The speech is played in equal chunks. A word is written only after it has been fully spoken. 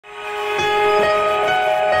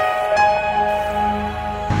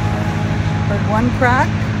one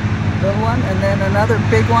crack, little one, and then another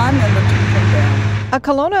big one, and the tree came down. A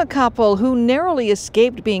Kelowna couple who narrowly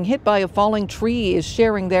escaped being hit by a falling tree is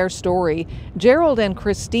sharing their story. Gerald and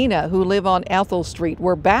Christina, who live on Ethel Street,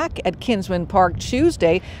 were back at Kinsmen Park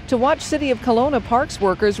Tuesday to watch City of Kelowna Parks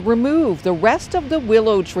workers remove the rest of the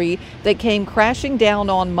willow tree that came crashing down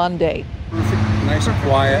on Monday. Perfect, nice and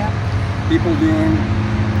quiet. People doing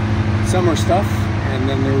summer stuff, and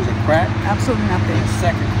then there was a crack. Absolutely nothing. And a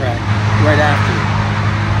second crack right after.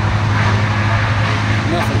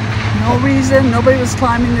 Nothing. No reason, nobody was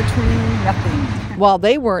climbing the tree, nothing. While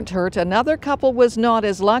they weren't hurt, another couple was not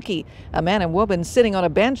as lucky. A man and woman sitting on a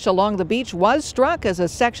bench along the beach was struck as a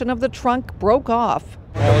section of the trunk broke off.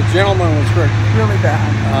 Well, the gentleman was hurt. Really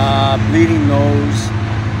bad. Bleeding nose,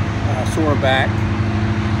 sore back.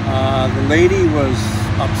 The lady was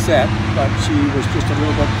upset, but she was just a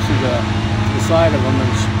little bit to the side of him,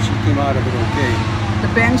 and she came out of it okay.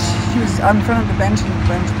 The bench, she was in front of the bench, and the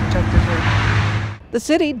bench protected her. The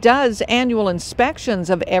city does annual inspections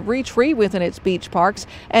of every tree within its beach parks.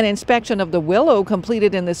 An inspection of the willow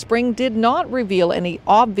completed in the spring did not reveal any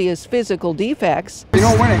obvious physical defects. You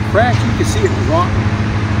know, when it cracked, you could see it was rotten.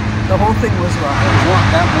 The whole thing was rotten. It was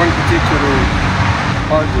rotten. That one particular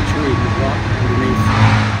part of the tree was rotten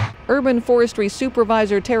underneath. Urban Forestry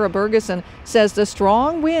Supervisor Tara Bergeson says the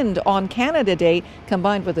strong wind on Canada Day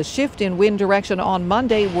combined with a shift in wind direction on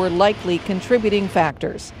Monday were likely contributing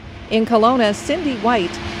factors. In Kelowna, Cindy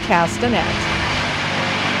White, Castanet.